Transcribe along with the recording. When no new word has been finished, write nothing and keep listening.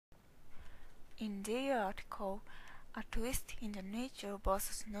In their article, A Twist in the Nature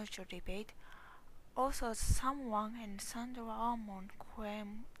vs. Nurture Debate, authors Sam Wang and Sandra Almond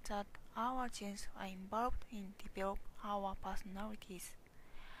claim that our genes are involved in developing our personalities.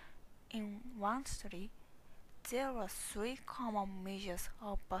 In one study, there are three common measures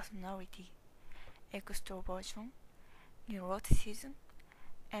of personality: extroversion, neuroticism,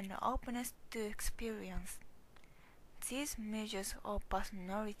 and openness to experience. These measures of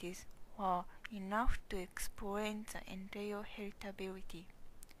personalities were enough to explain the entire heritability.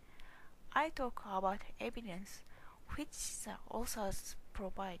 I talk about evidence which the authors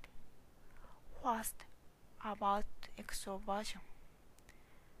provide. First, about extroversion.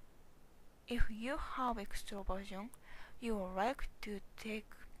 If you have extroversion, you are likely to take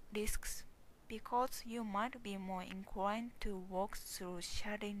risks because you might be more inclined to walk through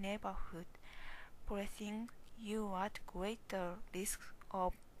shady neighborhoods, placing you at greater risk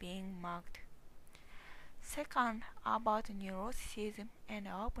of being mugged. Second, about neuroticism and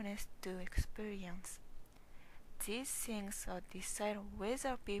openness to experience. These things decide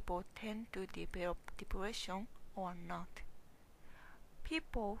whether people tend to develop depression or not.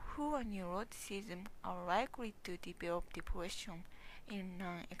 People who are neuroticism are likely to develop depression in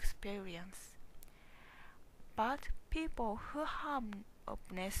non-experience. But people who have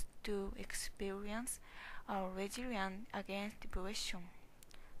openness to experience are resilient against depression.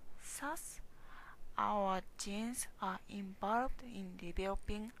 Thus, our genes are involved in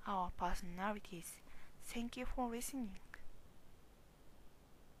developing our personalities. Thank you for listening.